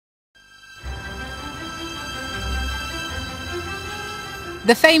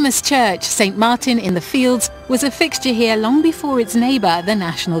The famous church, St. Martin in the Fields, was a fixture here long before its neighbour, the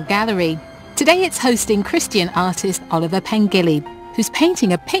National Gallery. Today it's hosting Christian artist Oliver Pengilly, who's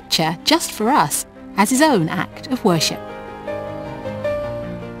painting a picture just for us as his own act of worship.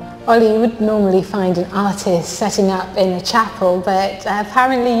 Ollie, you would normally find an artist setting up in a chapel, but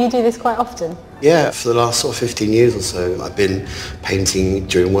apparently you do this quite often. Yeah, for the last sort of 15 years or so, I've been painting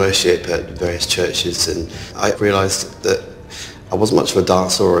during worship at various churches, and I realised that I wasn't much of a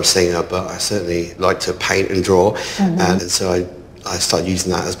dancer or a singer, but I certainly like to paint and draw, and so I started using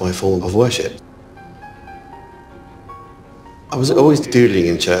that as my form of worship. I was always doodling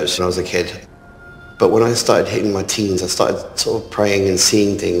in church when I was a kid. But when I started hitting my teens, I started sort of praying and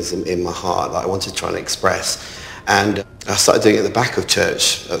seeing things in my heart that I wanted to try and express. And I started doing it at the back of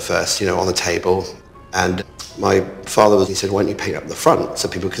church at first, on the table. And my father, he said, why don't you paint up the front so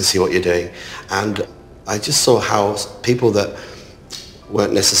people can see what you're doing? And I just saw how people that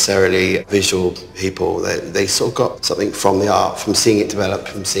weren't necessarily visual people, they sort of got something from the art, from seeing it develop,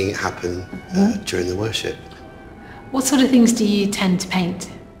 from seeing it happen during the worship. What sort of things do you tend to paint?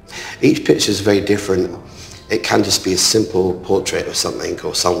 Each picture is very different. It can just be a simple portrait of something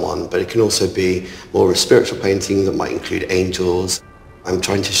or someone, but it can also be more of a spiritual painting that might include angels. I'm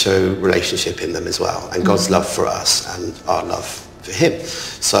trying to show relationship in them as well, and God's love for us and our love for him.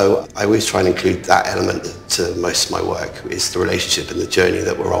 So I always try and include that element to most of my work, is the relationship and the journey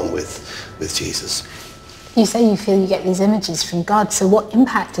that we're on with Jesus. You say you feel you get these images from God, so what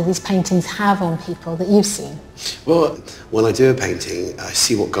impact do these paintings have on people that you've seen? Well, when I do a painting, I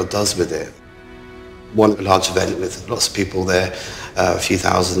see what God does with it. One large event with lots of people there, a few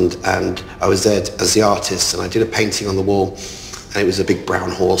thousand, and I was there as the artist, and I did a painting on the wall, and it was a big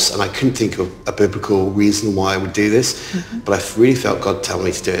brown horse, and I couldn't think of a biblical reason why I would do this, but I really felt God tell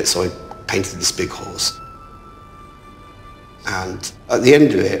me to do it, so I painted this big horse. And at the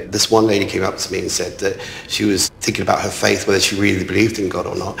end of it, this one lady came up to me and said that she was thinking about her faith, whether she really believed in God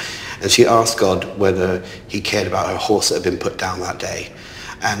or not. And she asked God whether he cared about her horse that had been put down that day.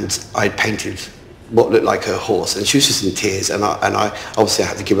 And I painted what looked like her horse, and she was just in tears. And I obviously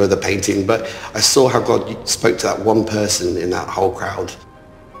had to give her the painting, but I saw how God spoke to that one person in that whole crowd.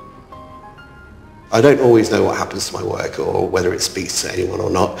 I don't always know what happens to my work or whether it speaks to anyone or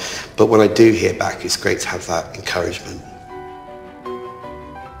not, but when I do hear back, it's great to have that encouragement.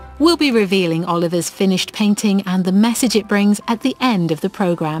 We'll be revealing Oliver's finished painting and the message it brings at the end of the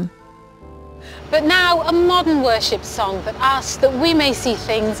programme. But now a modern worship song that asks that we may see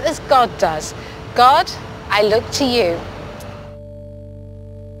things as God does. God, I look to you.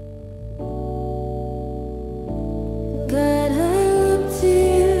 God, I look to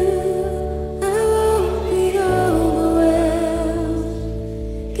you. I won't be overwhelmed.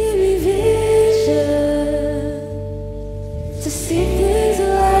 Give me vision to see things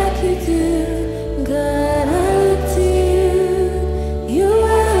like you do. God, I look to you. You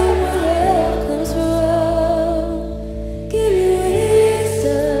are my help comes from. Give me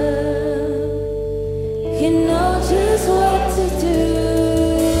wisdom. You know just what to do.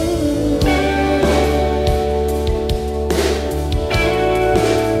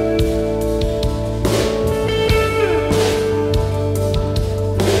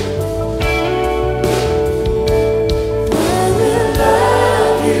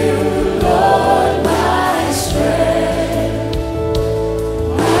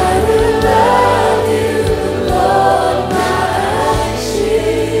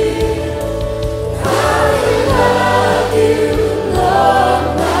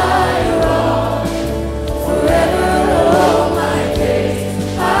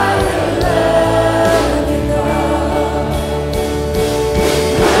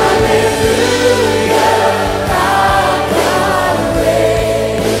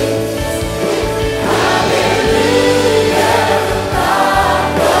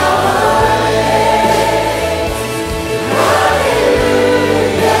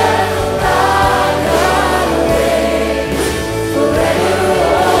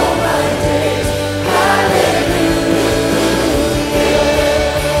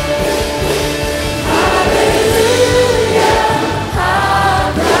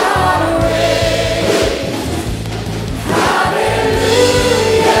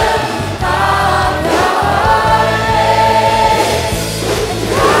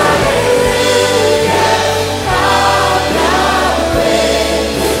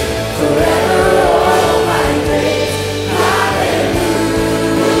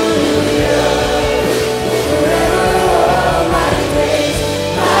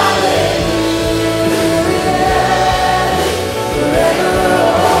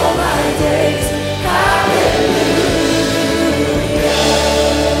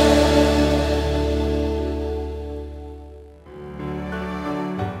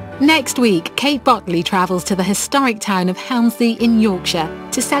 Next week, Kate Botley travels to the historic town of Helmsley in Yorkshire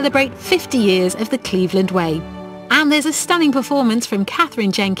to celebrate 50 years of the Cleveland Way. And there's a stunning performance from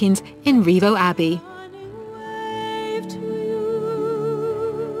Catherine Jenkins in Revo Abbey.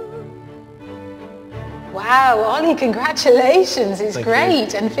 Wow, Ollie, congratulations. It's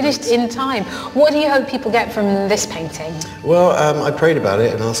great and finished in time. What do you hope people get from this painting? Well, I prayed about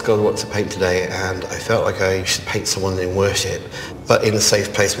it and asked God what to paint today, and I felt like I should paint someone in worship, but in a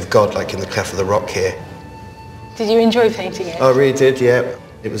safe place with God, like in the cleft of the rock here. Did you enjoy painting it? I really did, yeah.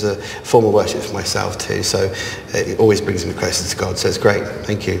 It was a form of worship for myself too, so it always brings me closer to God, so it's great.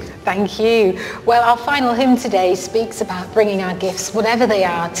 Thank you. Thank you. Well, our final hymn today speaks about bringing our gifts, whatever they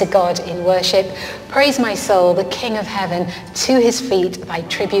are, to God in worship. Praise my soul, the King of heaven, to his feet thy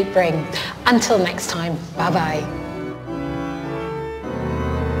tribute bring. Until next time, bye-bye.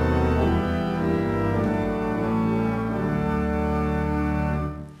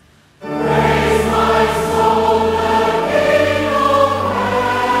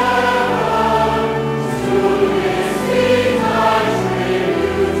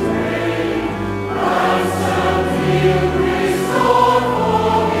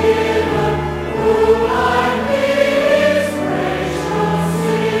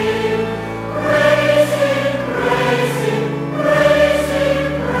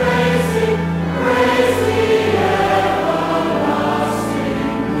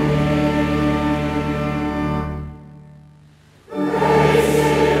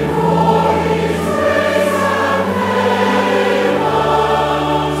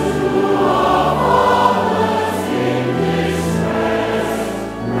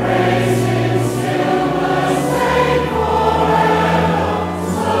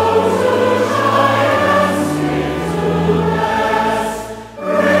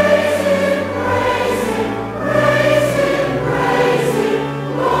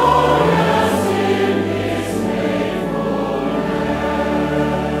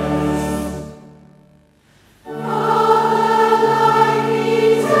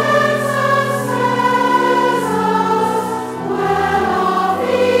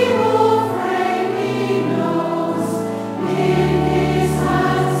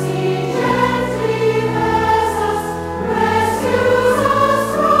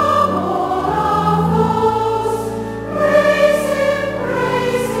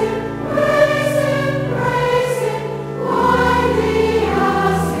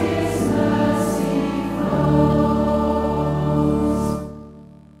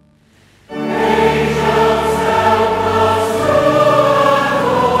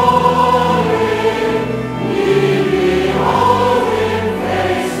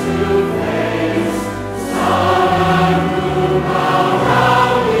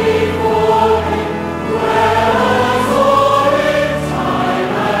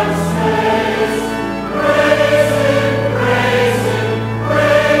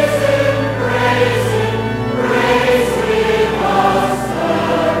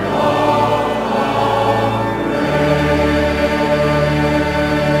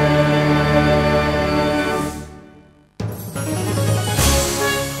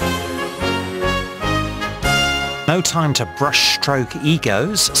 No time to brush-stroke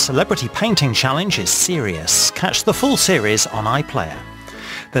egos. Celebrity Painting Challenge is serious. Catch the full series on iPlayer.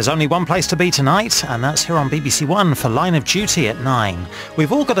 There's only one place to be tonight, and that's here on BBC One for Line of Duty at 9.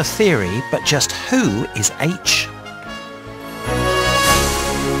 We've all got a theory, but just who is H?